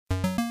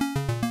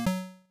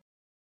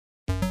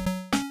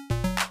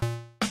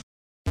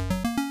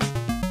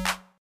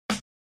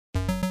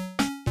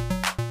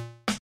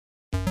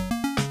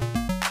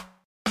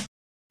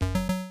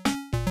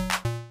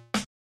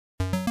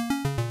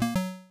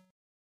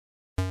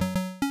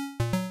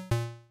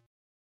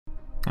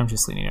I'm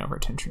just leaning over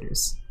to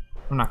introduce.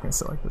 I'm not going to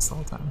sit like this the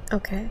whole time.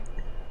 Okay.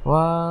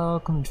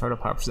 Welcome to Turtle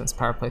Power Presents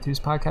Power Playthroughs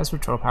podcast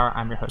with Turtle Power.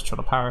 I'm your host,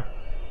 Turtle Power.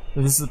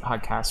 This is a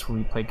podcast where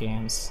we play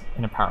games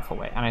in a powerful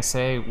way. And I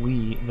say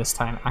we this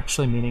time,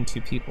 actually meaning two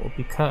people,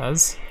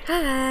 because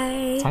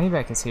Hi. Tiny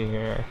Beck is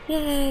here.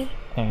 Yay.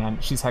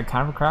 And she's had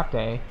kind of a crap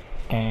day.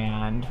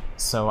 And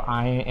so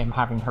I am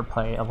having her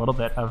play a little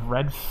bit of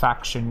Red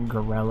Faction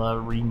Guerrilla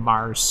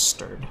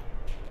Remastered.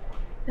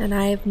 And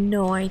I have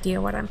no idea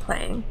what I'm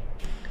playing.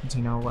 Do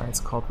you know why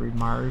it's called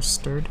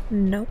Remastered?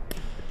 Nope.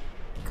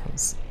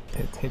 Because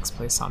it takes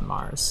place on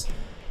Mars.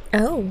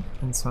 Oh.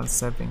 And so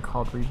instead of being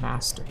called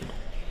Remastered,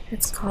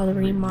 It's called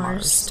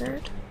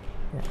Remastered.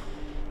 Yeah.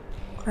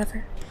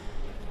 Clever.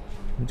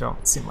 You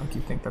don't seem like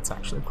you think that's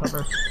actually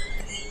clever.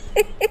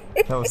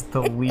 That was the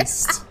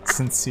least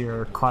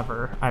sincere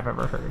clever I've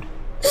ever heard.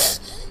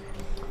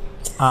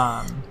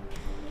 Now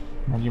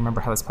do you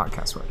remember how this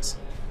podcast works?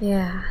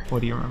 Yeah.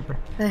 What do you remember?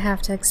 I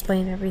have to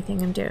explain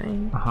everything I'm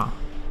doing. Uh-huh.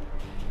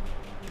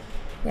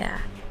 Yeah.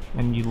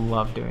 And you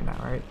love doing that,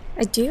 right?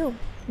 I do.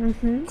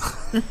 Mm-hmm.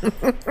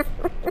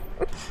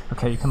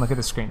 Okay, you can look at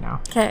the screen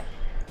now. Okay.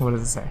 What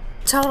does it say?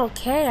 Total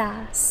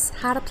chaos.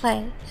 How to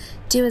play.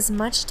 Do as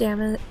much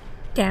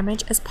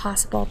damage as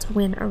possible to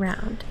win a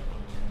round.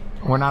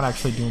 We're not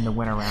actually doing the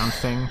win around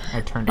thing. I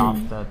turned off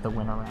the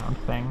win around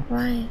thing.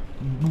 Why?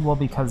 Well,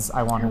 because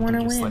I wanted to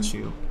just win. let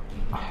you...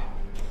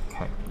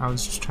 Okay, I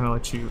was just trying to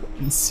let you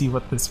see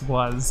what this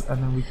was,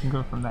 and then we can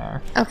go from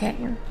there. Okay.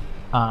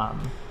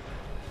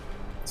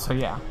 So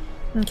yeah,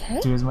 Okay.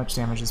 do as much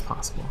damage as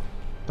possible.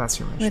 That's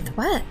your mission. With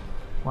what?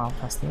 Well,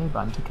 press the A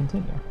button to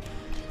continue.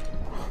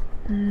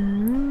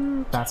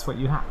 Mm, That's what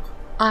you have.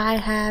 I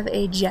have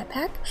a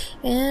jetpack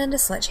and a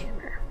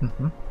sledgehammer.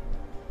 Mm-hmm.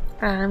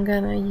 I'm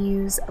gonna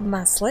use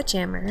my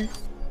sledgehammer.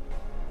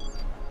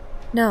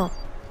 No.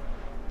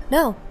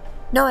 No.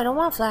 No, I don't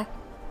want to fly.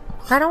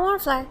 I don't want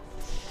to fly.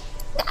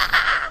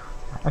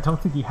 I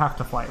don't think you have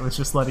to fly. It was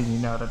just letting you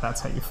know that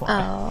that's how you fly.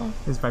 Oh.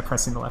 Is by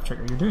pressing the left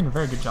trigger. You're doing a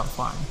very good job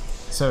flying.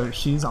 So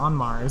she's on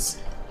Mars.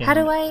 How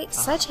do I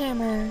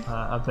sledgehammer?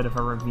 A bit of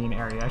a ravine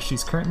area.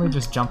 She's currently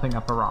just jumping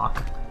up a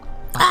rock.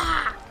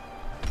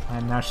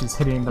 And now she's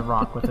hitting the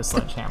rock with a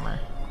sledgehammer.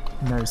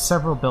 And there's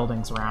several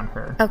buildings around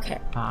her. Okay.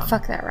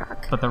 Fuck that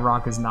rock. But the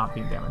rock is not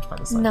being damaged by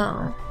the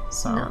sledgehammer.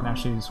 So No. now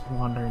she's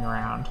wandering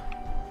around,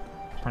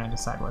 trying to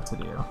decide what to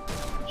do.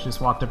 She just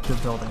walked up to a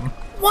building.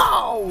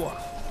 Whoa!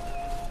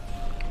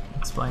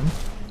 Explain.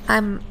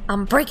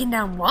 I'm breaking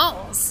down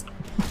walls.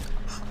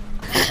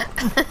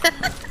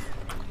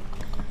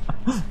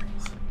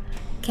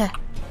 Okay.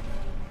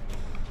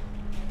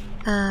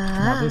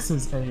 Now this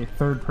is a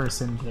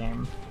third-person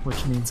game,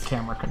 which needs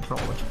camera control,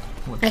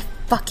 which I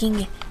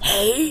fucking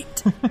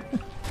hate.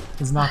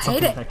 is not hate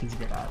something it. Becky's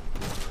good at.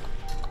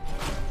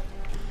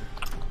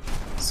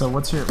 So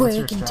what's your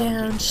Breaking strategy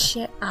down here?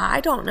 shit.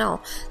 I don't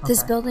know. This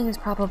Okay. building is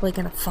probably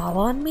gonna fall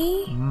on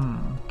me.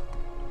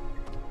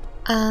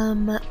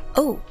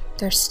 Oh,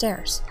 there's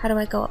stairs. How do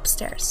I go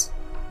upstairs?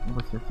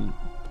 With your feet.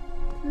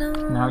 No.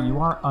 Now you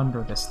are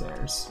under the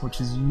stairs, which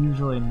is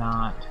usually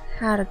not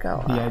How to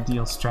go the up?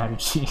 ideal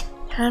strategy.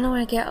 How do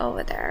I get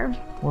over there?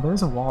 Well,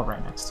 there's a wall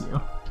right next to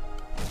you.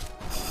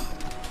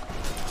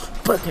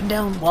 Breaking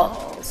down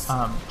walls.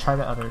 Try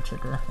the other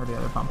trigger, or the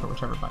other bumper,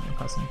 whichever button you're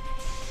pressing.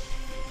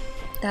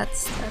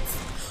 That's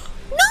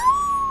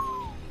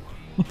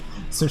no.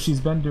 So she's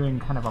been doing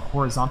kind of a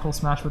horizontal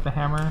smash with the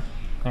hammer,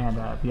 and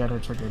the other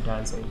trigger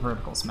does a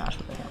vertical smash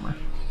with the hammer.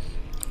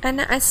 And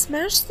I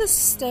smashed the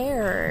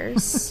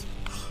stairs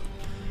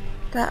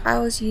that I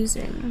was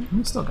using.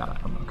 You still got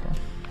up them okay.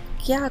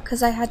 Yeah,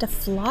 because I had to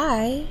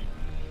fly.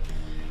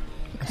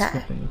 It's a Okay.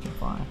 good thing you can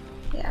fly.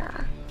 Yeah.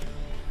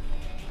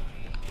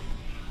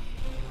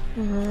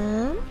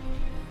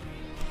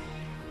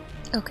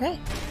 Okay.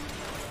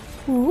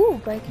 Ooh,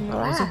 breaking That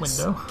glass. was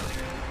a window.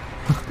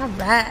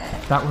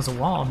 Alright. That was a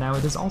wall, now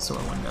it is also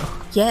a window.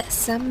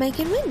 Yes, I'm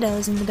making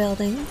windows in the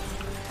building.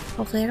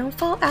 Hopefully I don't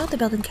fall out the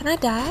building. Can I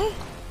die?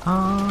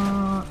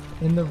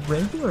 In the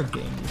regular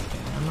game you can.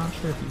 I'm not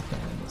sure if you can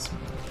in this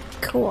mode.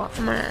 Cool.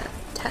 I'm gonna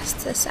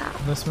test this out.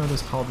 This mode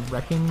is called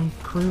Wrecking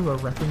Crew or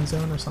Wrecking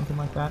Zone or something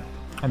like that.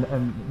 And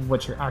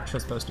what you're actually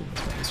supposed to do in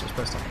this mode is you're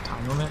supposed to have a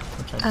time limit,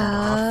 which I turned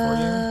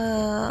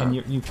off for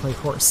you. And you play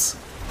horse,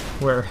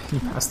 where you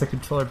pass the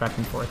controller back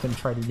and forth and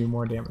try to do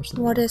more damage to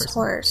the What other is person.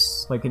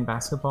 horse? Like in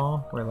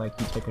basketball, where like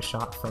you take a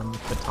shot from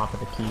the top of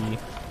the key.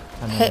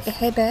 And Hey, then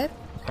hey, babe.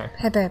 okay.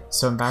 Hey, babe.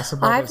 So in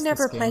basketball, I've there's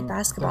never this played game-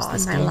 basketball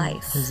there's this in my game-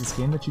 life. There's this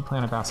game that you play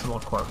on a basketball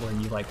court where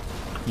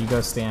you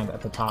go stand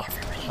at the top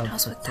Everybody of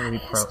knows the what that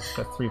is.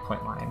 the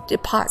 3-point line.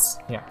 Pause.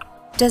 Yeah.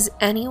 Does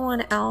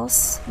anyone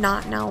else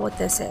not know what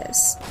this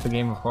is? The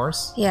game of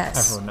horse?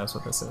 Yes. Everyone knows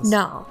what this is.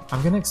 No.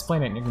 I'm gonna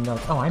explain it and you're gonna be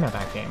like, oh, I know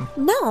that game.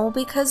 No,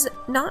 because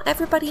not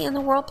everybody in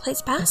the world plays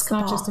It's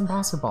basketball. not just in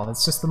basketball,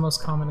 it's just the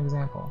most common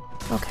example.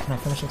 Okay. Can I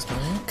finish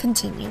explaining it?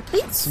 Continue,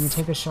 please. So you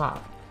take a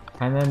shot,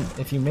 and then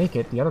if you make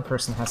it, the other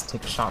person has to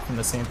take a shot from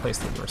the same place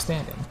that you were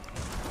standing.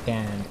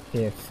 And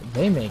if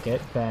they make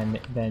it,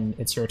 then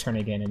it's your turn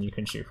again and you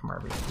can shoot from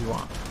wherever you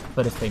want.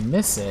 But if they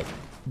miss it,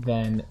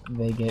 then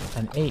they get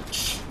an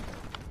H.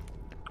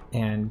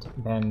 And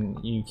then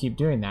you keep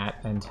doing that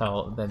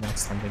until the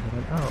next time they get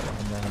an O,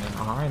 and then an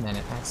R, and then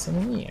an S and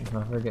an E, and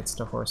whoever gets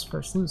to horse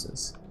first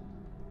loses.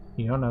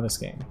 You don't know this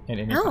game in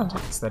any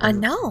context. I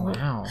know.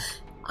 Wow.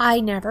 I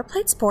never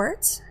played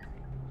sports,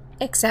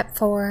 except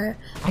for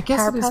I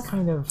guess it is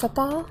kind of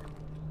football.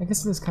 I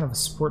guess it is kind of a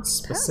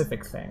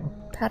sports-specific thing.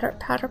 Powder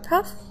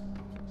puff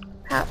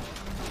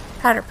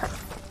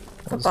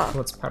football.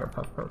 What's powder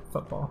puff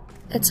football?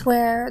 It's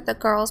where the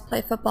girls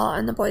play football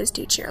and the boys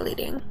do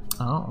cheerleading.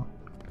 Oh.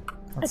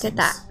 I did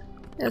that.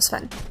 It was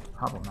fun.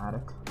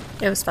 Problematic.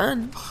 It was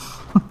fun.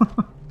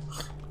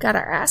 Got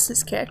our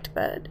asses kicked,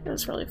 but it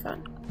was really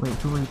fun. Wait,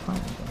 who were you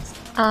playing against?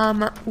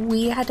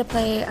 We had to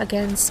play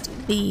against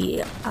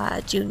the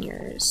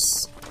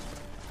juniors,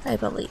 I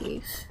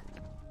believe.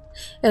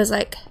 It was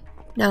like,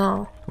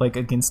 no. Like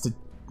against a...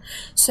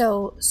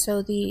 So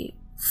the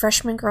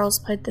freshman girls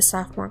played the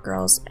sophomore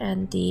girls,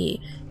 and the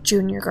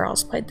junior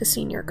girls played the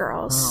senior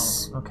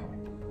girls. Oh, okay.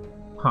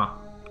 Huh.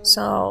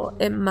 So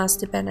it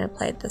must have been I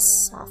played the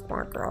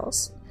sophomore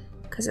girls,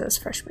 because it was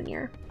freshman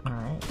year.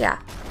 Alright. Yeah.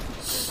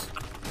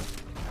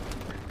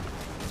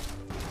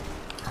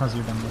 How's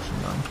your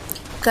demolition going?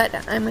 Good.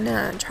 I'm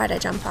gonna try to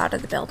jump out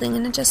of the building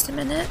in just a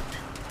minute.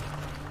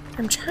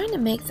 I'm trying to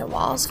make the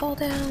walls fall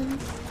down.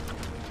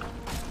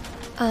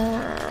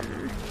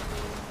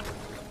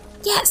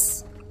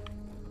 Yes!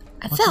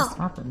 What just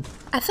happened?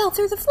 I fell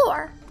through the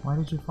floor. Why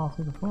did you fall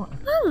through the floor? I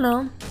don't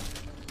know.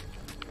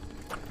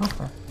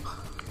 Okay.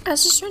 I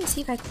was just trying to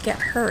see if I could get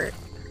hurt.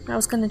 I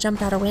was gonna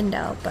jump out a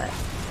window, but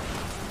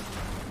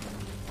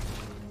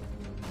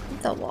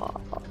the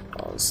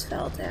walls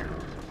fell down.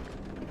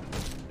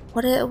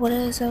 What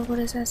is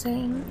that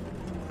saying?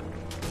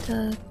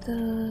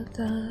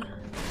 The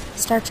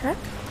Star Trek?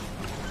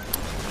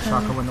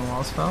 Shocker when the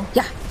walls fell?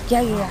 Yeah.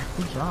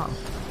 Good job.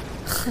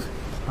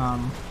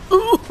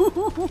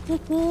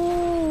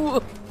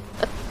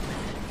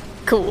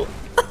 Cool.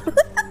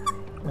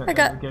 I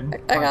got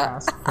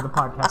for the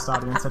podcast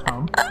audience at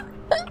home.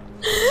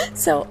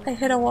 So I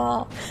hit a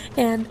wall,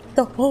 and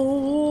the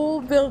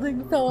whole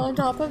building fell on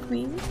top of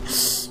me.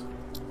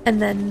 And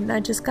then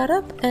I just got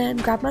up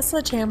and grabbed my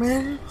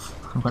sledgehammer.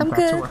 I'm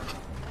back to work.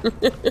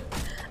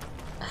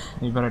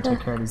 You better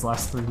take care of these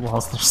last 3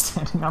 walls that are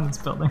standing on this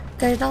building.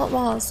 They're not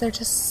walls, they're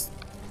just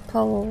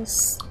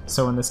poles.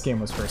 So when this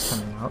game was first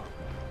coming out,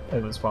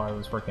 it was while I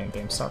was working at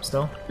GameStop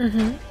still.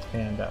 Mm-hmm.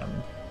 And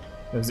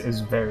it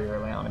was very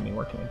early on in me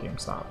working at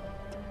GameStop.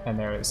 And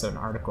there was an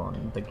article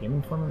in the Game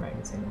Informer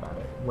magazine about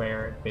it,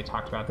 where they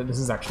talked about that this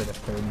is actually the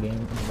 3rd game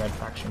in the Red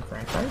Faction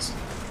franchise.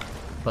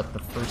 But the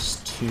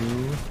first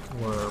 2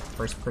 were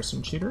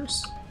first-person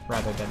shooters,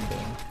 rather than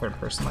being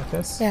third-person like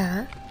this.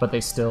 Yeah. But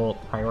they still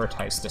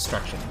prioritized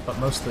destruction. But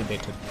mostly they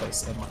took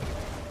place in, like,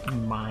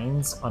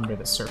 mines under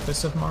the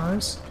surface of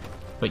Mars.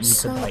 But you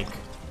could, like,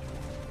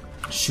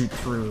 shoot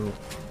through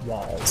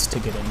walls to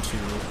get into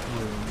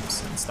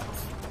rooms and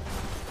stuff.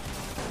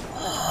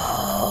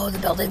 Oh, the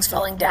building's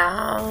falling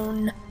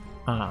down.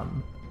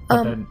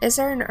 Then, is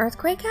there an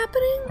earthquake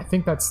happening? I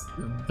think that's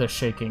the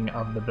shaking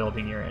of the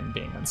building you're in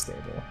being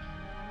unstable.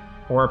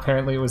 Or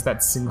apparently it was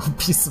that single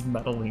piece of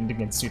metal leaned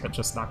against you that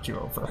just knocked you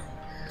over.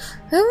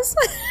 It was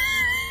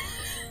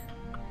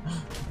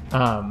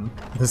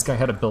this guy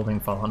had a building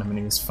fall on him and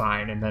he was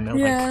fine, and then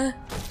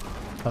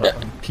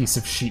a piece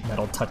of sheet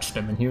metal touched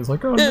him and he was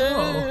like, oh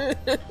no!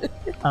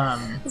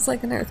 It's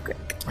like an earthquake.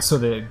 So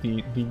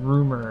the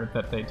rumor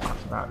that they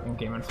talked about in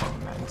Game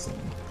Informer magazine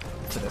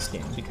for this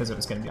game, because it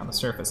was going to be on the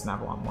surface and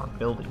have a lot more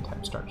building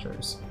type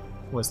structures,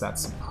 was that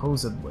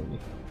supposedly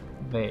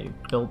they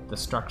built the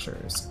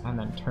structures and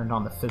then turned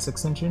on the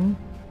physics engine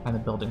and the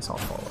buildings all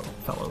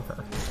fell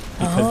over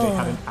because they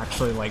hadn't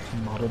actually like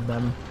modeled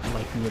them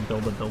like you would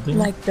build a building,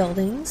 like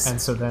buildings.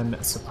 And so then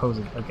this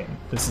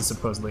is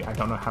supposedly, I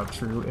don't know how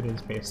true it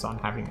is based on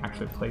having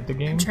actually played the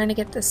game. I'm trying to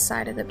get this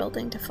side of the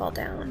building to fall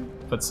down,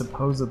 but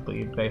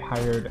supposedly they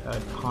hired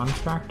a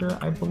contractor,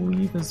 I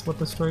believe is what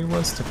the story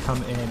was, to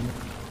come in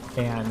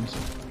and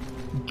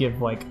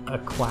give like a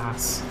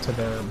class to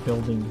their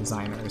building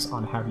designers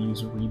on how to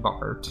use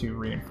rebar to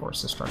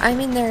reinforce the structure. I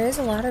mean, there is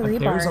a lot of rebar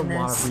There's a in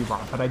lot this. of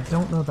rebar, but I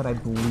don't know that I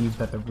believe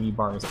that the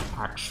rebar is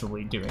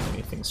actually doing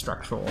anything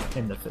structural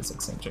in the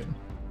physics engine.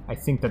 I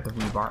think that the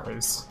rebar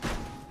is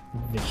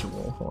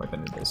visual more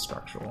than it is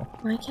structural.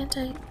 Why can't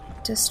I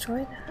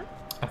destroy that?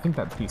 I think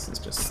that piece is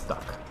just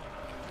stuck.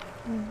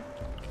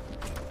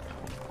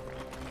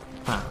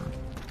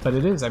 But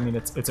it is, I mean,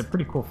 it's a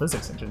pretty cool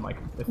physics engine. Like,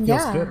 it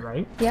feels good,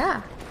 right?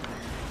 Yeah.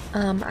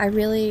 I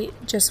really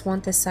just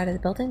want this side of the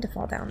building to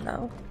fall down,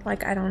 though.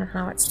 Like, I don't know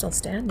how it's still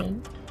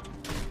standing.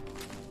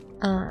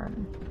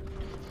 I'm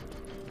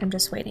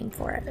just waiting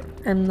for it.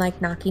 I'm,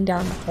 like, knocking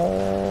down the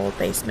whole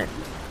basement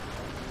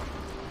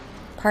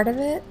part of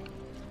it.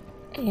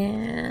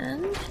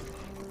 And...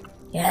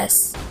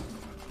 yes.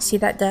 See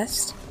that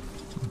dust?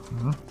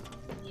 Mm-hmm.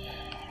 Yeah.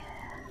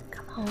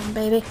 Come on,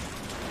 baby.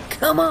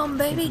 Come on, You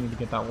baby. need to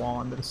get that wall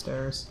under the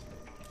stairs.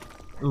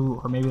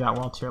 Ooh, or maybe that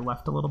wall to your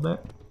left a little bit.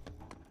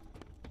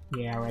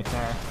 Yeah, right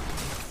there.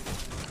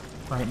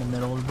 Right in the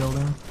middle of the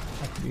building.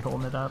 That could be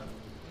holding it up.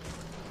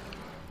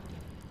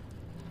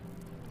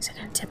 Is it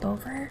gonna tip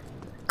over?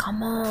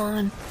 Come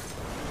on.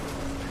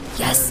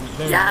 Yes.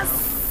 There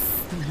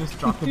Yes. you go. You just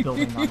dropped a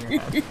building on your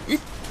head.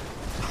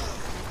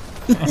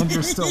 And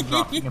you're still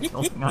dropping a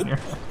building on your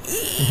head.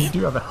 And you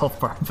do have a health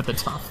bar for the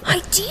top.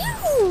 I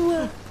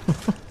do.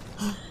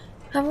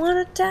 I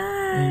want to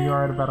die. And you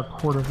are at about a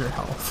quarter of your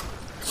health.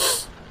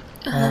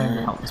 And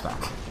your health is back.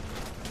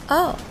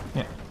 Oh,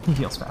 Yeah, he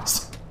heals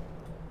fast.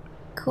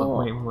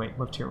 cool. Look, wait,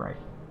 look to your right.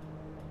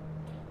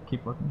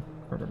 Keep looking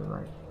further to the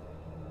right.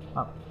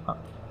 Up,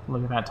 up.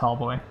 Look at that tall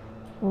boy.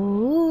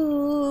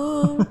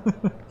 Ooh.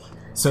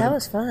 So That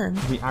was fun.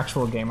 the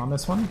actual game on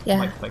this one, Yeah.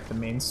 like the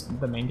main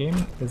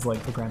game is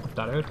like the Grand Theft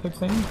Auto type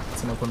thing.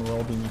 It's an open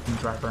world and you can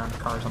drive around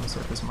cars on the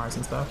surface of Mars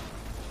and stuff.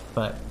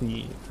 But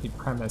the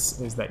premise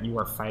is that you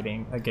are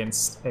fighting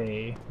against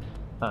a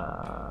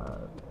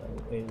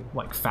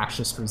like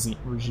fascist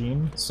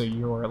regime. So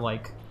you're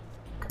like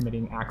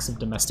committing acts of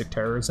domestic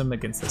terrorism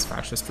against this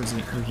fascist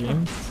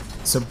regime.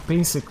 So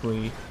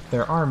basically,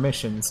 there are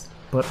missions,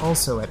 but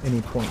also at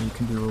any point you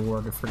can be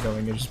rewarded for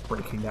going and just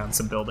breaking down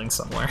some buildings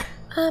somewhere.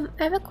 I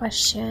have a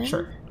question.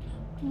 Sure.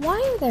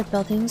 Why are there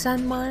buildings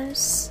on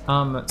Mars?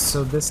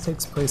 So this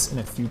takes place in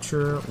a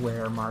future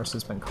where Mars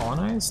has been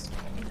colonized,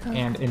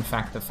 and in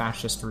fact the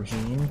fascist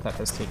regime that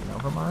has taken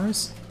over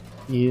Mars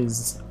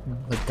is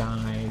the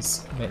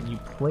guys that you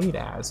played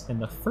as in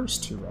the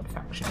first two Red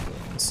Faction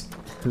games,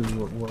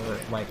 who were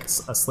like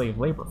a slave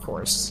labor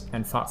force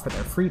and fought for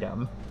their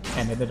freedom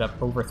and ended up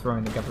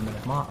overthrowing the government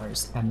of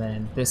Mars. And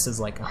then this is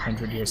like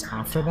 100 years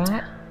after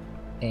that,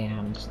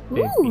 and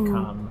they've Ooh.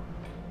 become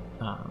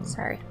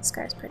Sorry, this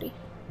guy's pretty.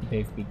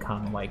 they've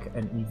become like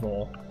an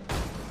evil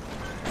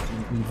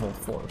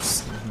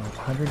force. And like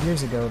 100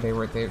 years ago,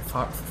 they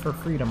fought for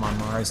freedom on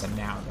Mars, and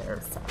now they're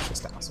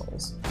fascist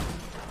assholes.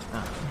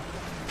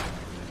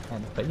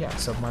 But yeah,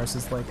 so Mars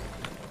is like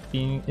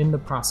being in the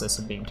process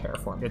of being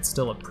terraformed. It's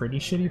still a pretty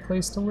shitty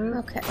place to live.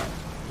 Okay.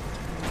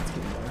 It's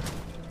getting there.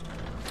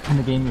 In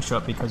the game, you show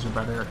up because your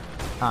brother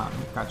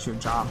got you a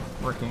job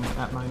working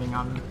at mining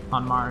on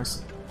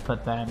Mars.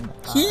 But then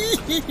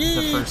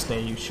the first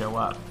day you show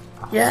up,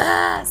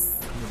 Yes!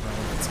 your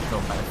brother gets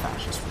killed by a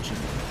fascist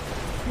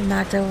regime.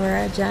 Knocked over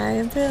a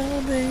giant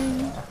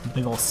building.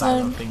 Big old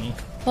silo thingy.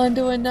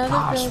 Onto another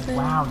Gosh, building.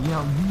 wow,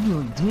 you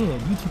really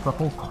did. You took a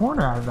whole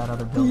corner out of that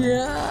other building.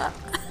 Yeah.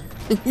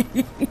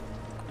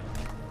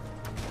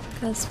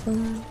 That's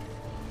fun.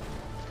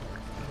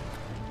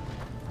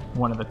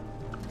 One of the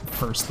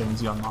first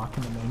things you unlock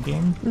in the main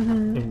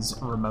game is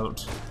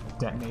remote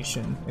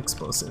detonation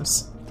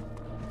explosives.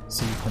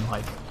 So you can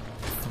like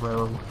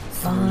throw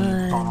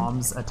three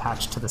bombs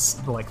attached to the side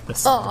of the building.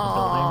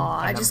 Oh,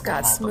 I and just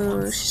then got blow all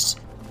at once. smooshed.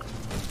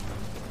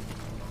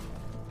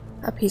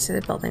 A piece of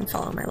the building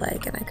fell on my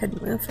leg and I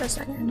couldn't move for a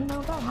second. You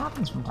know, that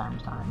happens from time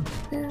to time.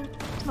 Yeah.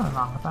 There's nothing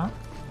wrong with that.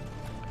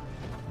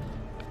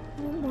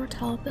 I want more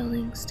tall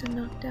buildings to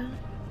knock down.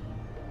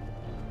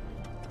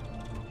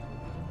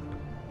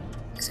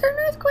 Is there an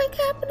earthquake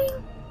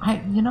happening?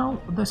 You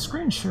know, the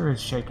screen sure is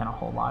shaking a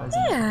whole lot,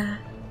 isn't it? Yeah.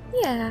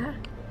 Yeah.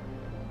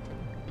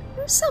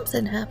 There's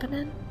something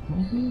happening.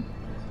 Maybe.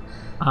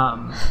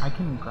 I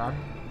can grab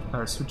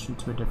or switch you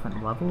to a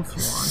different level if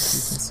you want. You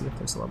can see if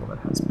there's a level that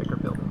has bigger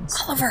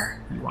buildings.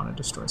 Oliver! You want to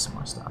destroy some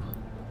more stuff.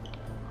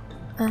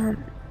 No,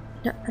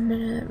 I'm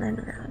gonna run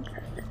around for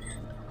a minute.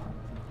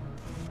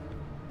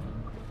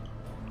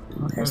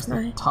 Well, There's the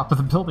my- top of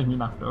the building you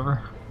knocked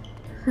over.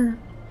 Hmm.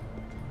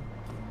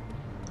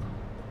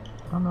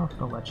 I don't know if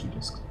they'll let you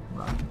just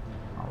run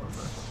all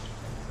over.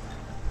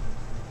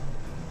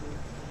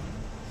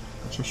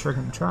 But you're sure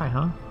gonna try,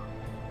 huh?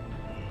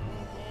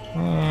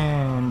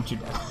 And you're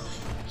dead.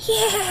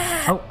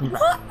 Yeah! Oh, you're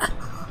back.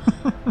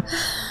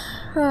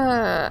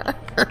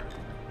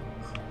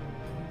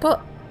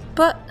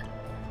 But...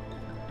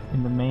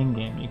 In the main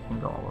game, you can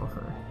go all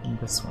over. In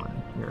this one,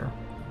 you're...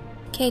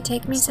 Okay,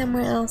 take me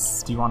somewhere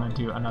else. Do you want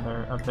to do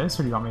another of this,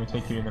 or do you want me to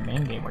take you to the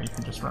main game where you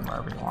can just run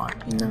wherever you want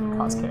and No.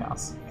 cause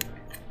chaos?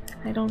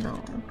 I don't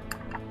know. I'm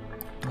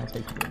gonna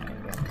take you to the main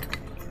game.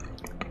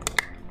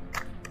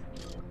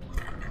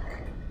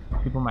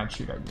 People might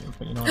shoot at you,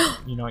 but you know what?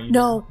 You know what you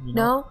No, do?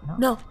 no,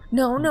 no,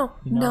 no, no,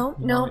 no,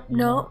 no,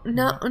 no,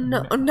 no,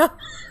 no, no.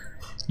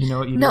 You know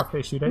what you do if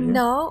they shoot at you?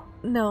 No,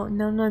 no,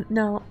 no, no,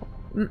 no.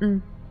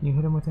 Mm-mm. You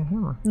hit them with a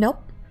hammer.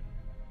 Nope.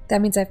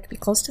 That means I have to be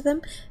close to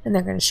them, and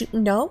they're gonna shoot.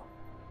 No,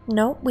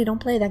 no, we don't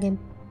play that game.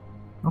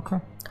 Okay.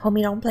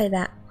 Homie, don't play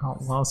that. Oh,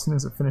 well, as soon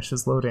as it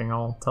finishes loading,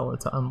 I'll tell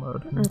it to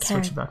unload and Okay.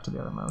 switch it back to the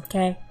other mode.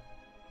 Okay.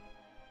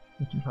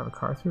 You can drive a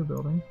car through a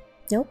building.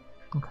 Nope.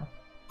 Okay.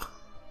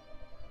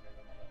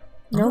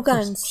 I No wonder if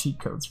there's guns. cheat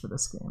codes for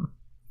this game.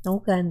 No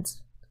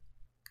guns.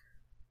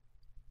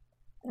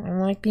 I don't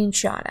like being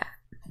shot at.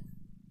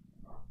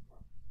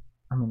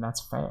 I mean,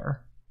 that's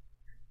fair.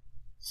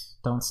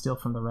 Don't steal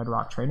from the Red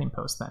Rock Trading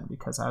Post then,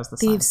 because as the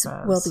sign Thieves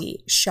says... will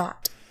be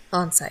shot.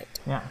 on site.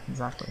 Yeah,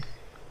 exactly.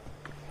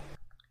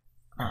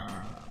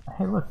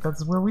 Hey, look,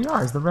 that's where we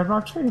are. Is the Red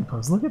Rock Trading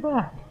Post? Look at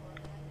that.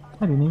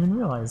 I didn't even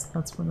realize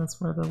that's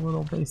where the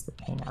little base that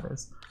hang out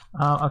is.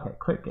 Okay,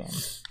 quit game.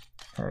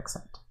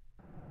 Accept.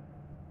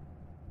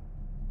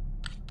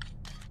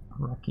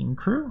 Wrecking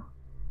crew.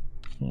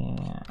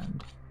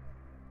 And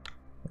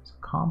there's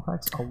a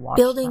complex, a watchtower.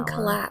 Building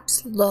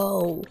collapse,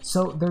 low.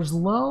 So there's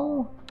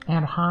low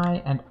and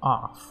high and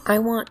off. I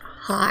want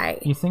high.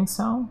 You think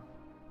so?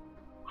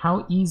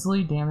 How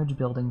easily damaged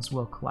buildings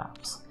will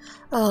collapse.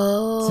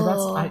 Oh.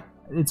 So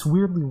it's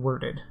weirdly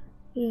worded.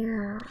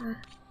 Yeah.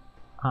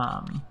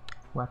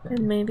 Weapon.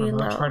 And maybe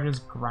Remote low. charges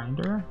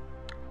grinder.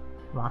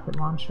 Rocket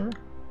launcher.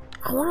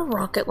 I want a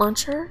rocket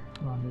launcher.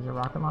 You want to use a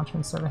rocket launcher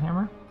instead of a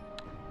hammer?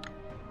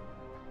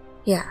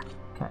 Yeah.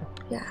 Okay.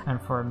 Yeah.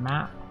 And for a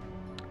map,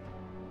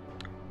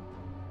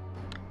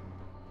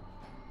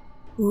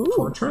 Ooh.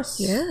 fortress.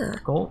 Yeah.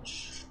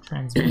 Gulch.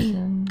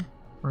 Transmission.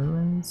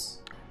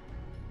 Ruins.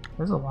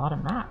 There's a lot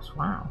of maps.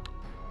 Wow.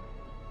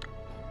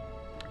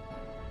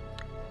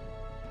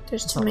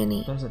 There's too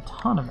many. There's a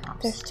ton of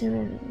maps. There's too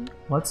many.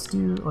 Let's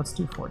do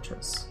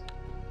fortress.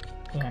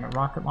 And a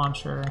rocket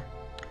launcher.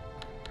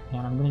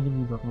 And I'm gonna give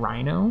you the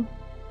Rhino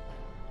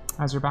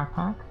as your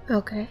backpack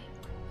Okay.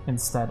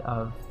 instead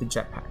of the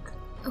jetpack.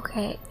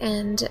 Okay.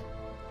 And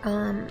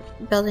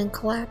building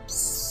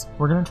collapse.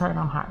 We're gonna try it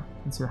on high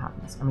and see what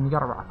happens. I mean, you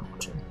got a rocket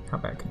launcher. How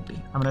bad can it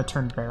be? I'm gonna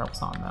turn barrels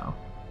on though,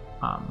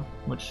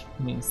 which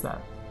means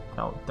that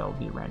there'll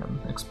be random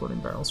exploding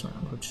barrels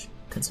around, which,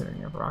 considering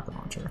you have a rocket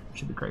launcher,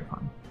 should be great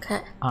fun.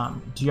 Okay.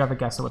 Do you have a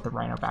guess at what the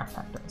Rhino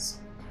backpack does?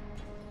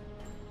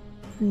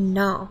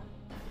 No.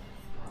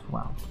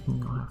 Well,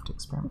 you'll have to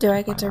experiment. Do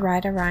I get to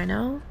ride a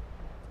rhino?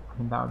 I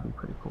think that would be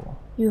pretty cool.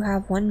 You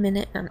have 1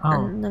 minute and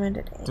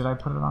unlimited aid. Did I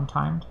put it on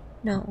timed?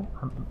 No.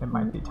 It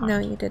might be timed. No,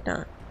 you did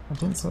not. I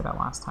didn't say that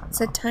last time. It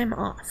said time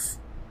off.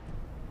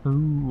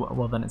 Ooh,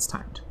 well then it's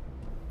timed.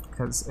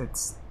 Because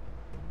it's...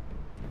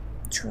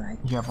 Try.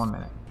 You have 1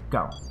 minute.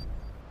 Go.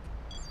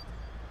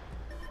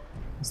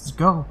 Just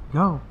go.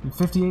 Go. You have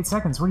 58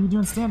 seconds. What are you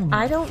doing standing here?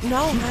 I don't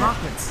know. Shoot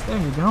rockets. There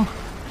you go.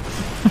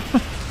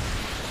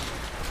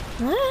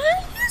 How do I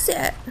use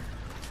it?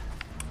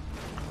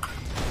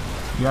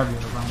 You have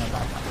your rhino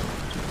backpack.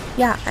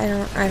 Yeah, I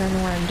don't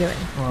know what I'm doing.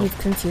 Well, You've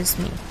confused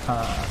me.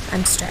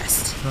 I'm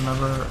stressed.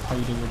 Remember how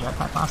you did your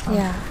jetpack last time?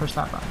 Yeah. Push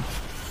that button.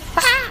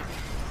 Ah!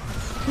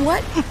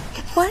 What?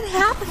 What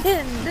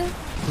happened?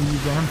 Well, you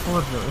ran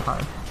forward really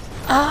hard.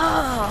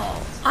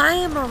 Oh, I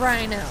am a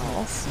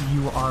rhino.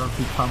 You are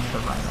become the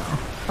rhino.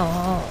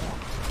 Oh.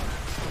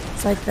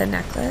 It's like the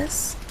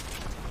necklace.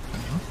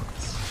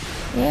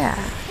 Yeah.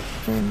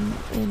 In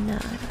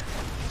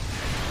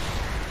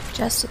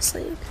Justice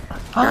League.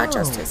 Not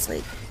Justice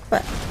League,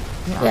 but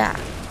yeah.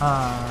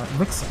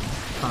 Vixen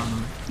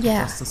from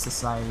Justice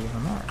Society of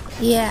America.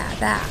 Yeah,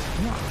 that.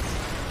 Yeah.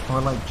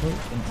 Or like Jake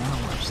in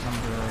Animorphs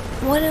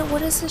number...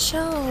 What is the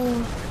show?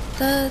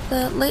 The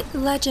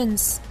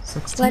Legends.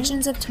 16?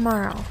 Legends of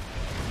Tomorrow.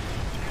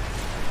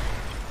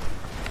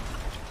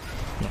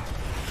 Yeah.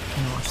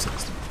 Animorphs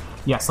 16.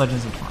 Yes,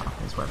 Legends of Tomorrow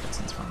is where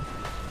Vixen's from.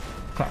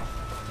 Okay.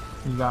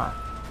 You got...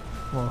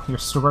 Well, your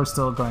score's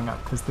still going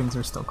up because things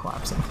are still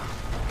collapsing.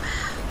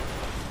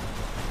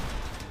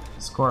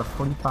 Score of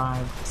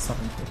 45,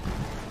 750.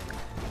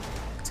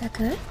 Is that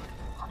good?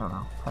 I don't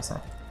know. Press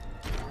A.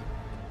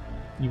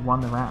 You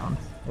won the round.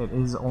 It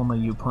is only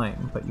you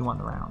playing, but you won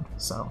the round.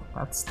 So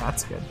that's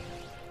good.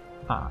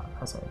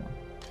 Press A again.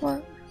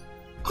 What?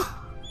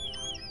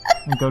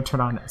 And go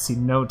turn on... See,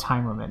 no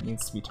time limit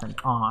needs to be turned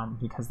on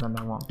because then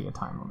there won't be a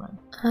time limit.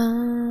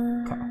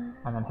 Okay.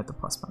 And then hit the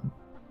plus button.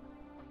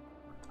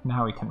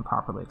 Now we can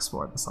properly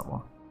explore this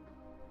level.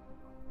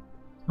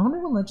 I wonder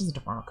when Legends of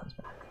Tomorrow comes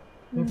back.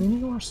 Maybe we need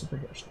to watch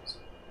superhero shows.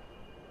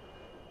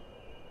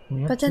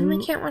 But then we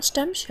can't watch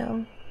Dumb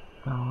Show.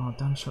 Oh,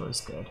 Dumb Show is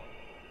good.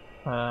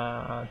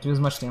 Do as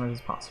much damage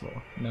as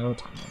possible. No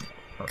time limit.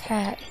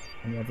 Okay.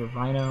 And you have your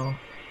Rhino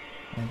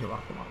and your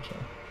rocket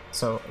launcher.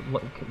 So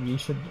look, you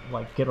should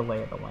like get a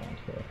lay of the land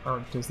here.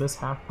 Or does this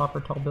have proper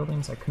tall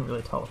buildings? I couldn't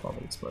really tell with all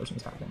the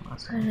explosions happening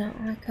last time. I know,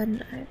 I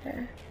couldn't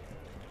either.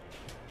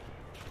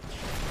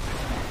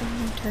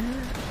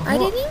 I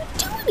didn't even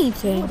do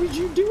anything. What did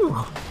you do?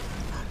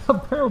 A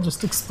barrel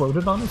just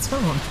exploded on its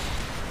own.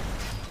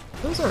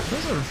 Those are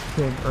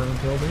big urban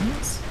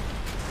buildings.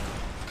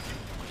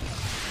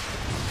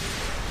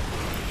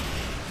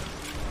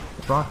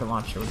 The rocket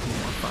launcher would be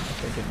more fun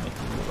if they didn't make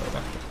you reload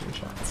after 3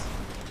 shots.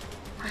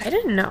 I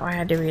didn't know I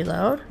had to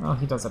reload. Well,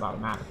 he does it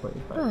automatically,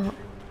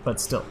 but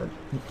still, it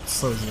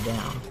slows you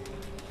down. I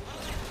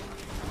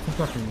think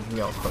you have to be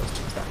real close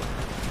to use that one.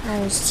 I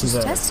was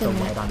just testing the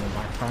it. light on your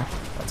backpack?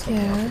 That's how you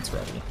know if it's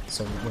ready.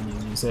 So when you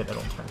use it,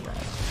 it'll turn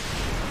red.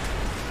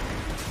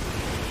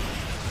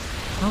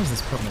 How is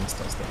this building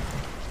still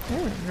standing? I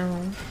don't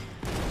know.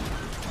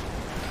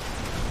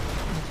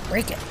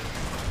 Break it.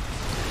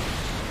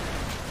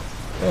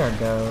 There it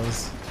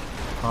goes.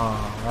 Oh,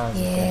 that was a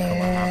big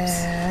collapse.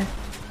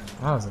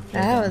 That was a big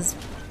one. Was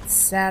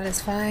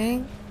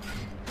satisfying.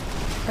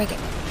 Break it.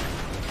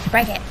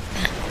 Break it.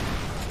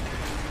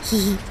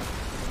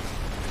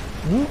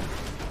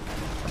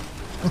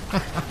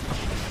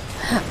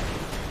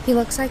 He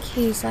looks like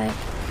he's like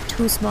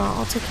too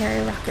small to carry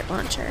a rocket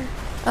launcher.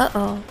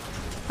 Uh-oh.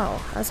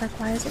 Oh, I was like,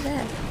 why is it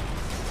red?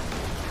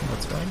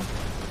 What's red?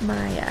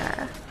 My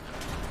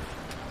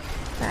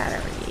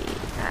battery,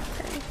 that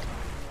thing.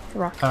 The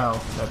rocket.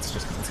 Oh, that's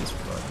just because he's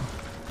reloading.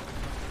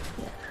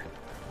 Yeah.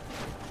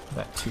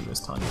 That 2 was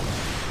telling you to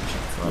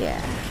check for it.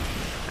 Yeah.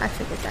 I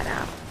figured that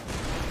out.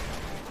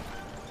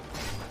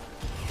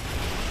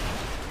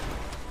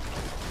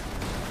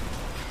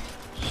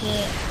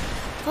 Yeah.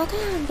 Fall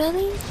down,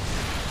 Billy.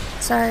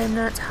 Sorry, I'm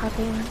not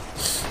talking.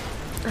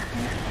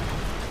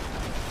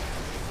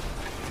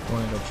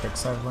 One of the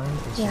tricks I've learned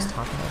is just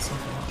talking about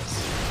something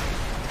else.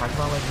 Talk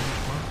about like what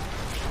you want.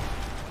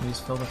 You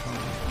just fill the phone.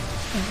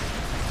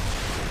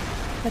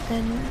 But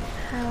then,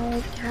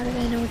 how do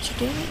they know what you're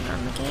doing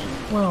on the game?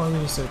 Well, you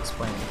just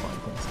explain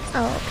important things.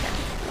 Oh, okay.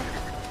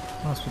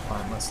 Most people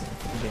aren't listening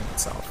for the game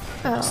itself.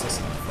 Oh. They're just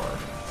listening for.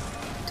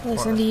 To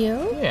listen to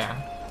you? Yeah,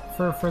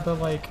 for the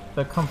like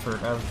the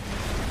comfort of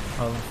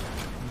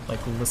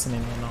like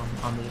listening in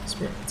on the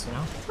experience, you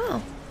know?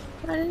 Oh,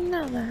 I didn't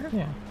know that.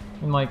 Yeah,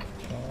 and like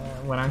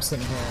when I'm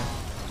sitting here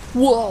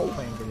Whoa!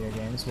 playing video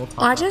games, we'll talk.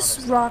 I about just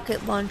other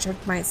rocket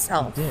launched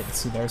myself. You did.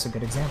 See, there's a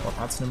good example.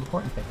 That's an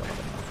important thing to let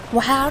them know.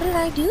 Well, how did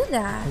I do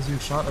that? Because you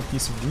shot a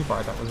piece of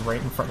rebar that was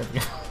right in front of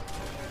you.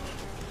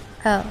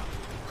 Oh.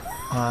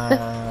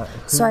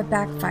 So I Who-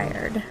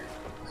 backfired.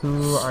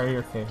 Who are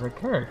your favorite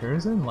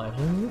characters in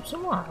Legends of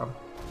Tomorrow?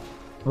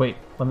 Wait,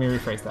 let me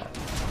rephrase that.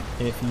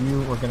 If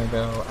you were gonna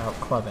go out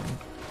clubbing,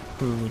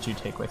 who would you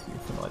take with you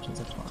for the Legends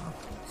of Tomorrow?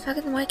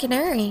 Fucking my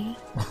canary.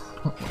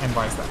 And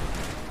why is that?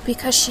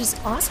 Because she's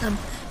awesome.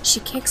 She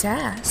kicks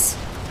ass.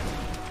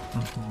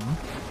 Mm-hmm.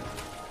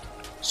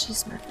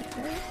 She's my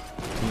favorite.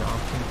 Do you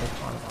often get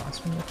a lot of ass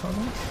when you're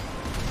clubbing?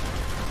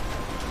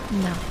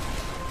 No.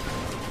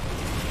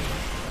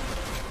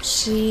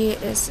 She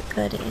is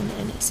good in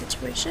any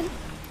situation.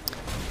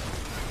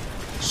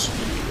 She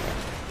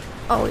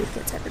always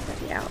gets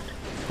everybody out.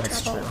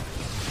 That's Trouble. true.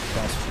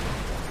 That's true.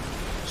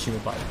 She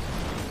would like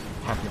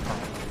have your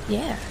back.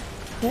 Yeah.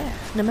 Yeah.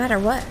 No matter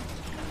what.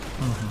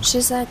 Mm-hmm.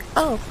 She's like,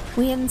 oh,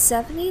 we in the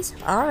 70s?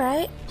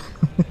 Alright.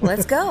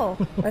 Let's go.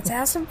 Let's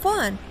have some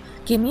fun.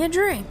 Give me a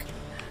drink.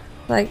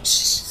 Like,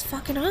 she's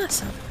fucking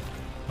awesome.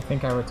 I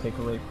think I would take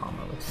Ray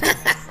Palmer with me.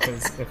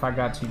 Because if I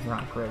got too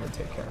drunk, Ray would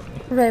take care of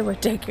me. Ray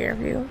would take care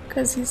of you,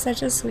 because he's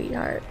such a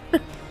sweetheart.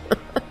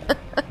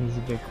 He's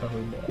a big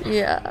cuddly bear.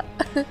 Yeah.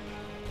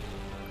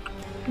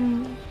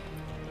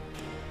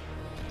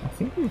 I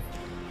think we've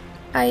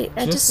I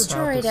just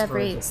destroyed about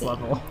destroyed this everything.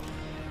 level.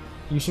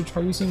 You should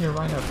try using your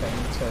Rhino thing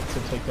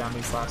to take down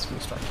these last few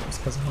structures,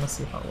 because I want to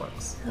see how it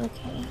works.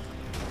 Okay.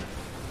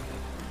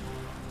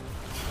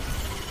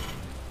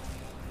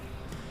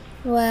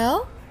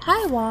 Well,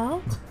 hi,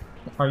 wall.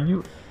 Are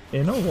you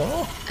in a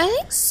wall? I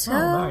think so.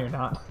 Oh, no, you're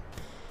not.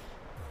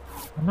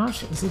 I'm not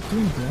sure. Is it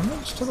doing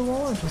damage to the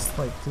wall, or just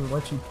like to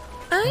let you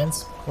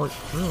transport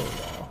through a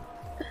wall?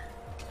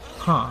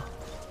 Huh.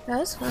 That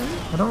was fun.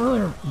 I don't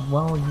really.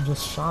 Well, you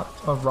just shot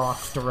a rock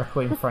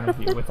directly in front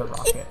of you with a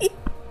rocket.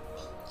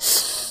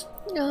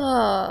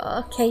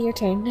 Oh, okay, your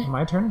turn.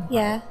 My turn?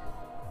 Yeah.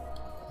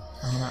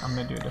 I'm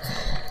gonna do a different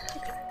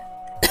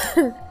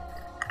level.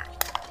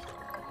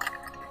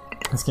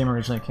 This game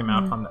originally came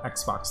out on the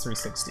Xbox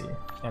 360,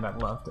 and I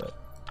loved it.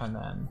 And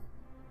then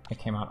it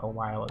came out a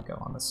while ago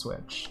on the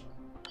Switch,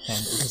 and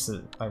this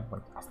is I've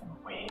been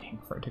waiting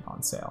for it to go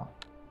on sale.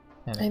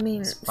 And I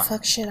mean, it's fine.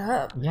 fuck shit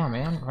up. Yeah,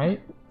 man,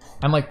 right?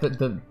 And like the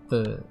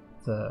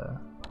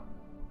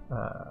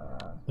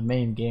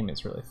main game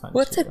is really fun.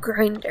 What's too. a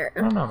grinder?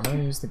 I don't know. I'm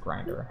gonna use the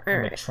grinder and the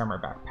Alright. Tremor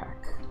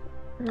backpack,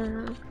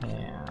 Mm.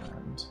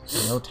 and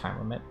no time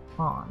limit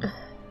on.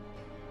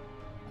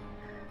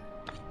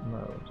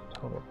 Mode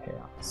total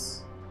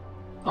chaos.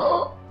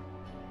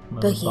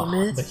 Mode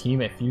Behemoth?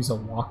 Behemoth. Use a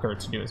walker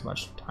to do as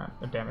much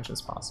damage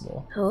as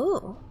possible.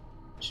 Oh.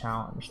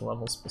 Challenge.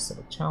 Level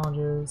specific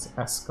challenges.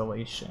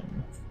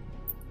 Escalation.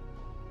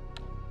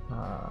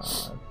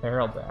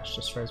 Barrel dash.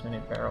 Destroy as many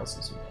barrels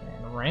as you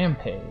can.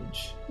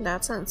 Rampage.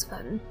 That sounds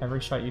fun. Every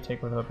shot you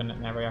take with open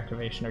and every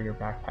activation of your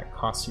backpack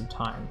costs you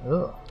time.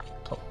 Ugh.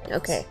 Total chaos.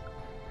 Okay.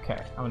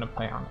 Okay, I'm gonna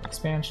play on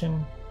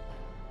expansion.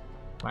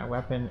 My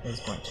weapon is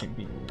going to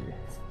be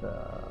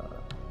the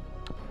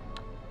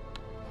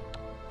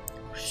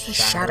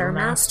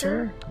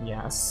Shattermaster?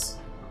 Yes.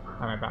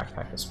 And my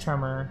backpack is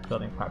Tremor,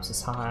 building collapse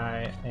is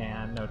high,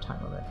 and no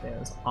time limit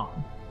is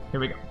on. Here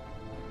we go.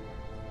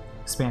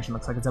 Expansion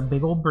looks like it's a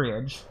big old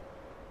bridge.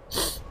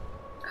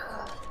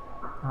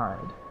 Alright.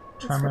 I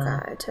Tremor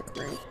forgot I took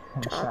my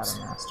and drops.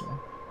 Shattermaster.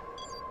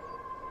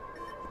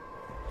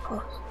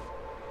 Oh.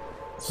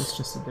 Is this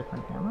just a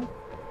different hammer?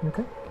 You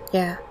okay?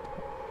 Yeah.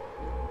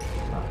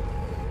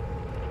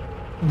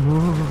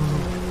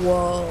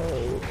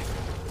 Whoa.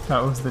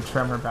 That was the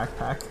Tremor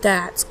backpack.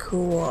 That's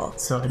cool.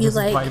 So it You just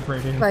like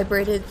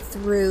vibrated.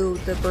 through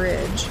the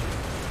bridge.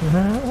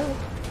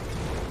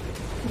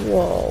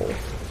 Whoa.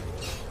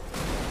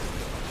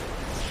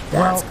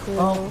 That's well, cool.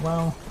 Oh,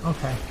 well,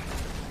 okay.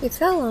 It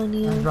fell on I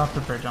you. dropped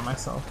the bridge on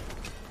myself.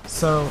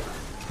 So,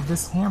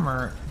 this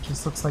hammer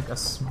just looks like a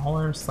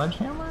smaller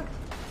sledgehammer?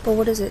 But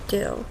what does it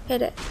do?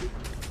 Hit it.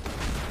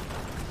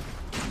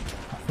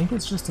 I think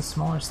it's just a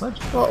smaller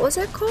sledgehammer. What was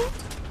it called?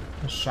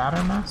 The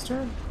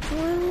Shattermaster?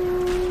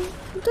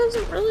 It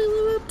doesn't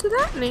really live up to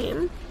that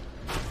name.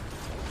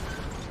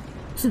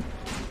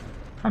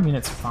 I mean,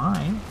 it's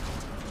fine.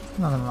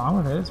 Nothing wrong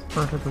with it. It's a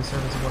perfectly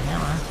serviceable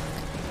hammer.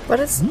 But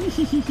it's...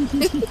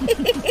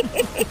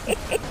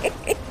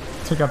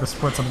 Took out the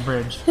splits on the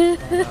bridge. And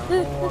a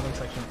whole other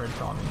section of bridge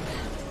fell on me.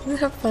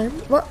 Isn't that fun?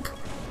 What?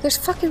 There's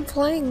fucking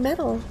flying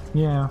metal.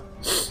 Yeah,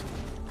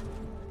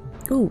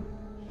 Ooh.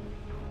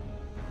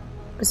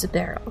 It's a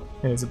barrel.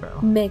 it is a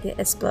barrel. Mega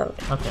explode.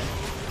 Okay.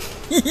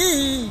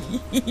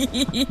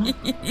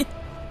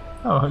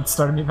 Oh, it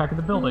started me back at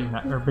the building,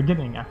 or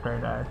beginning after I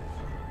died.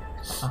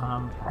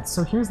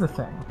 So here's the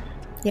thing.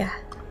 Yeah.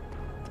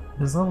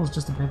 This level is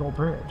just a big old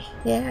bridge.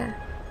 Yeah.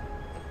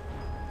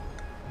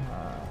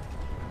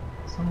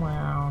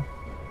 Somehow...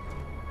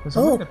 There's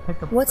a way to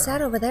pick up what's the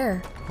that over there?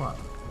 What?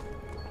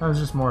 That was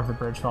just more of the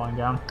bridge falling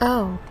down.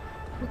 Oh.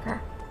 Okay.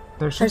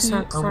 There should There's be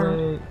not a far.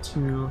 way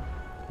to,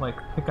 like,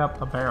 pick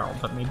up a barrel,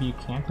 but maybe you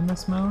can't in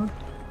this mode?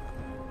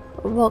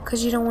 Well,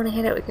 because you don't want to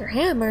hit it with your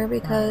hammer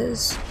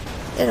because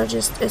it'll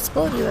just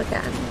explode you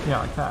again. Yeah,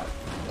 like that.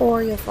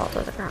 Or you'll fall to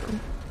the ground.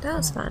 That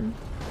was fun.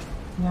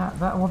 Yeah,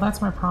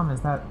 that's my problem,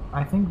 is that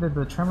I think that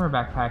the Tremor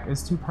backpack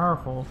is too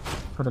powerful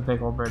for the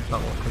big old bridge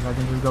level, because I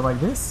can just go like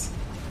this,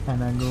 and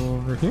then go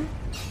over here,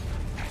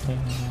 and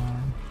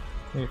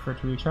wait for it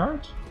to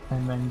recharge,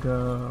 and then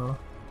go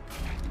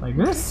like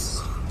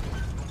this.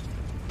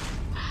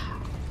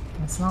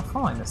 It's not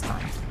falling this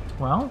time.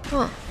 Well,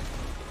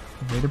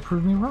 way to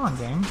prove me wrong,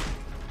 game.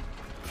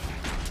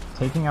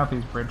 Taking out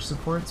these bridge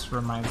supports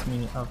reminds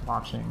me of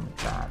watching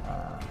that,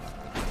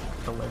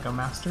 the Lego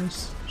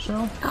Masters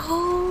show.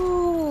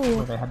 Oh!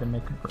 Where they had to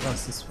make a bridge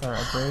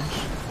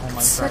and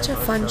like Such drive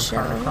a fun go show.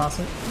 car across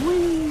it.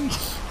 Whee!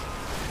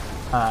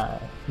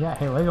 Yeah,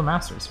 hey, Lego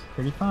Masters,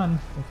 pretty fun.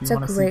 If It's you a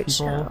want to see great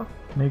people show.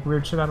 make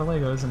weird shit out of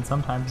Legos and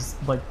sometimes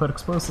like put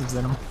explosives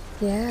in them,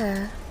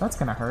 Yeah. that's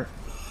gonna hurt.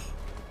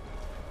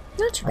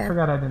 Not too I bad.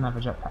 forgot I didn't have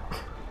a jetpack.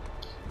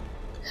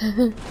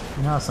 You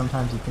know how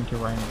sometimes you think you're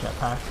wearing a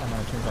jetpack and then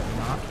it turns out you're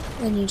not?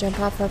 And you jump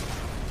off a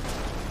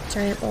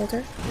giant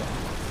boulder. Yeah.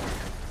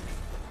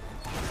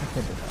 I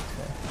did that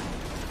today.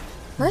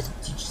 What?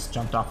 Just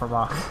jumped off a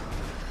rock.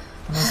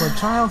 And I was like,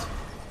 child,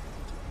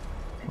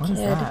 what is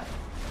Kid. that?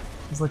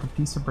 There's like a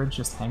piece of bridge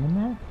just hanging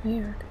there?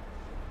 Weird.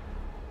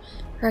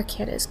 Our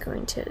kid is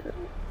going to...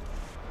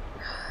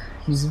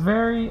 He's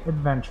very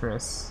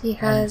adventurous. He and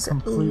has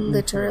completely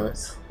literally...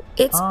 fearless.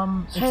 It's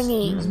Excuse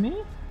hanging.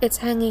 me? It's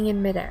hanging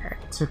in midair.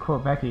 To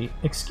quote Becky,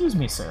 excuse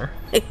me, sir.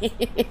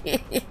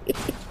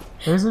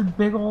 There's a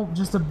big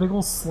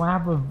old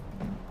slab of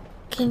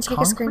Can you take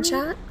concrete a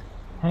screenshot?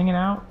 hanging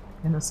out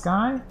in the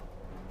sky.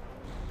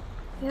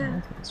 Yeah.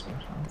 I'll take a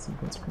screenshot. It's a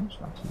good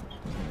screenshot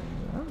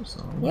to use.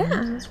 So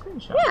Yeah. use a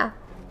screenshot.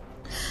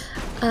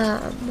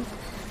 Yeah.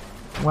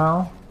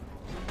 Well,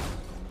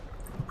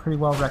 I pretty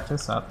well wrecked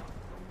this up.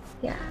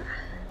 Yeah.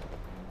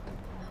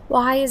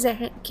 Why is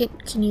it...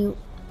 Can you...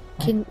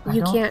 You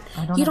don't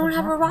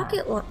have a jetpack.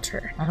 rocket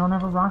launcher. I don't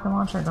have a rocket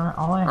launcher.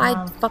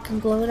 I'd fucking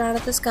blow it out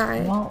of the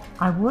sky. Well,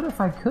 I would if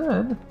I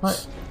could,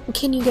 but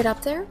Can you get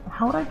up there?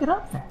 how would I get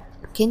up there?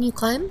 Can you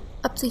climb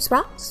up these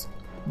rocks?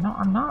 No,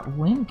 I'm not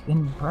Link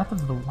in Breath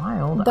of the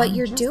Wild. But I'm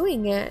you're just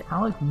doing it.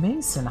 Alec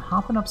Mason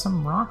hopping up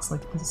some rocks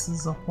like this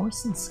is a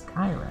horse in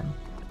Skyrim.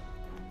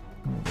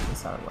 Let me get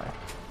this out of the way.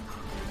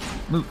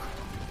 Loop.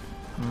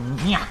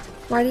 Yeah.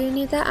 Why do you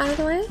need that out of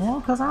the way?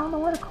 Well, because I don't know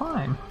where to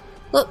climb.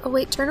 Look, oh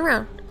wait, turn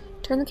around.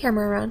 Turn the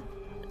camera around.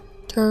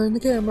 Turn the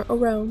camera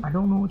around. I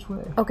don't know which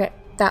way. Okay,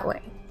 that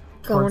way.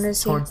 Go on to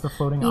see. Towards the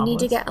floating You need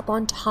to obelisk. get up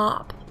on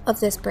top of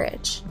this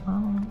bridge.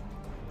 Oh,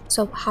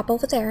 So hop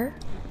over there.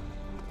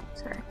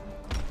 Sorry.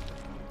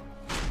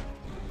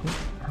 get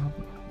out of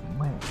the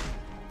way.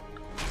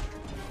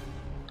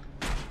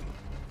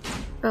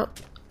 Oh,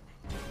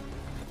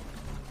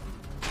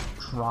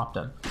 Dropped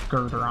a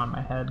girder on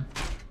my head.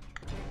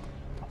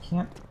 I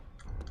can't.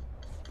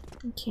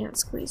 you can't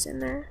squeeze in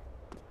there.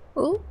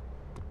 Ooh.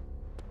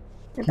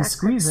 Your He's backpack's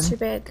squeezing. too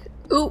big.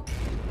 Ooh.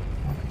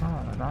 I got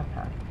out of my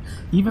backpack.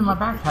 Even my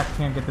backpack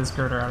can't get this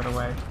girder out of the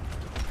way.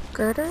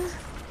 Girder?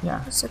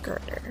 Yeah, What's a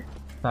girder?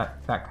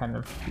 that kind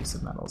of piece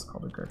of metal is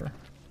called a girder.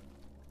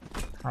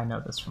 I know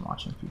this from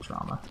watching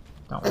Futurama.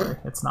 Don't worry,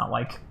 it's not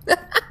like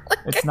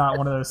it's not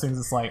one of those things.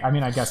 It's like, I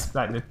mean, I guess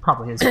that it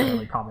probably is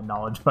fairly common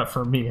knowledge, but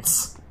for me,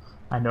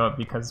 I know it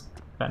because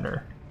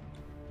Bender.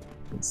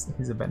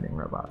 He's a bending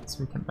robot,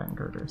 so we can bend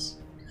girders.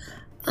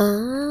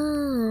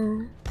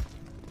 Oh.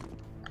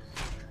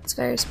 It's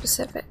very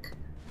specific.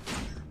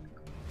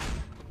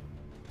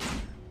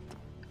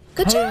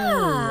 Good Hey, I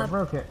job!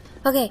 broke it.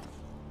 Okay. Get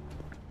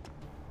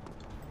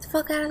the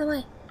fuck out of the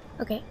way.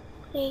 Okay.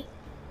 Hey.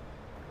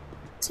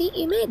 See,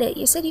 you made it.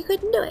 You said you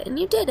couldn't do it, and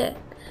you did it.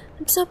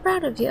 I'm so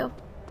proud of you.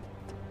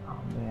 Oh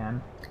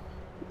man.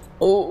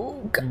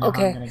 Oh, You know how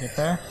I'm gonna get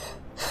there?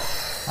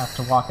 I have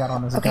to walk out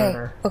on this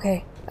girder.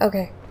 Okay.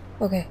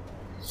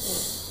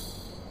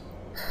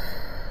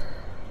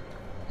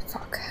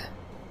 Fuck.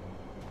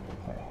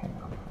 Okay, hang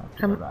on. I have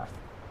to go back.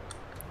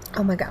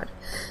 Oh my god.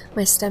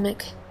 My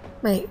stomach.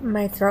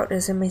 My throat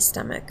is in my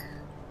stomach.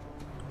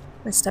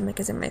 My stomach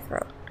is in my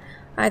throat.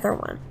 Either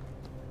one.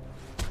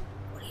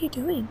 What are you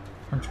doing?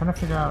 I'm trying to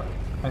figure out...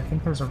 I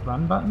think there's a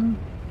run button.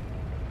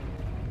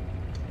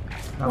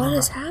 What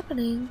is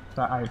happening?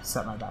 That I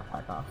set my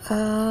backpack off.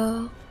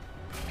 Oh.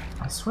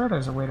 I swear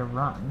there's a way to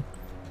run.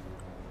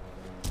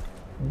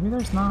 Maybe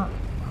there's not.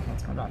 Oh,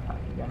 that's my backpack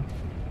again.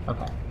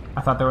 Okay.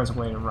 I thought there was a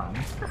way to run.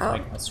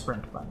 Like a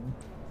sprint button.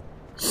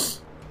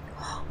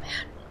 Oh,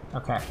 man.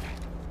 Okay.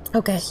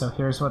 Okay. So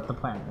here's what the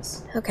plan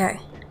is. Okay.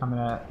 I'm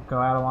gonna go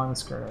out along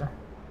the girder.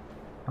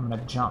 I'm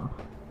gonna jump.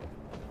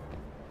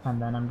 And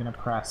then I'm gonna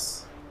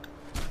press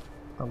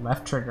the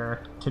left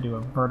trigger to do a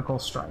vertical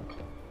strike.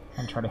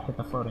 And try to hit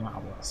the floating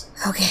obelisk.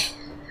 Okay,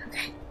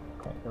 here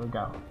we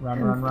go. Run,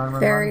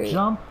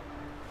 jump.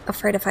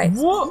 Afraid of heights.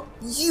 Whoa!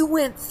 You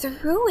went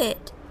through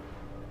it.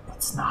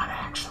 It's not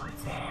actually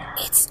there.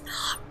 It's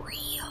not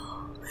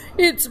real.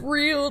 It's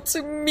real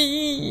to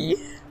me.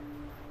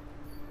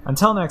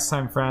 Until next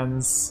time,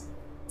 friends,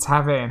 it's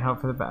have a and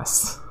hope for the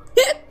best.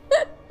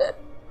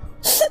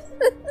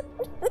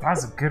 That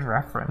was a good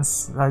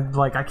reference. I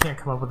can't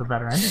come up with a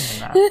better ending than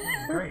that.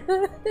 Great.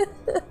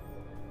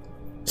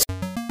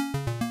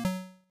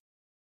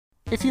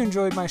 If you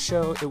enjoyed my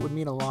show, it would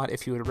mean a lot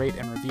if you would rate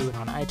and review it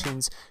on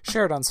iTunes,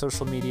 share it on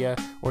social media,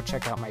 or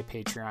check out my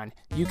Patreon.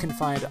 You can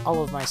find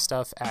all of my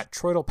stuff at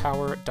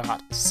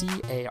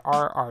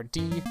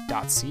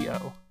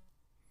troidalpower.carrd.co.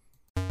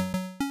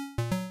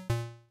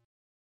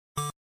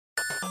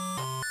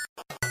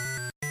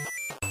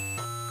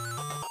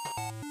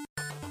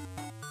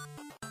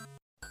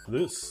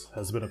 This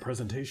has been a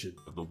presentation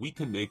of the We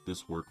Can Make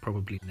This Work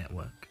Probably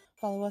Network.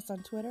 Follow us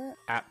on Twitter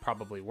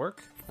 @ProbablyWork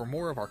for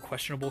more of our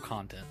questionable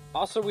content.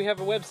 Also, we have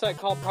a website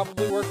called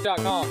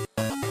probablywork.com.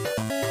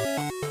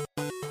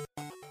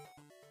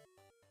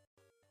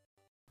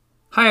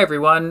 Hi,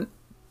 everyone.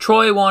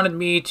 Troy wanted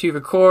me to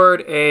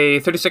record a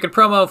 30-second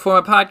promo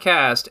for my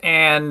podcast,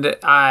 and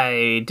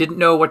I didn't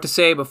know what to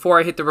say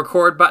before I hit the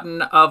record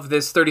button of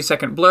this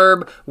 30-second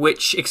blurb,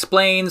 which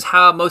explains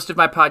how most of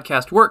my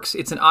podcast works.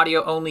 It's an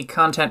audio-only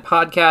content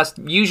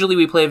podcast. Usually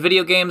we play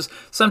video games.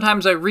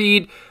 Sometimes I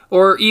read,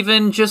 or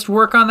even just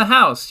work on the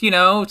house,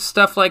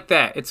 stuff like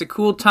that. It's a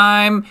cool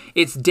time.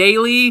 It's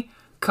daily.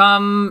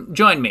 Come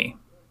join me.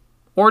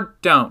 Or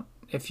don't,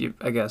 if you,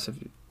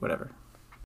 whatever.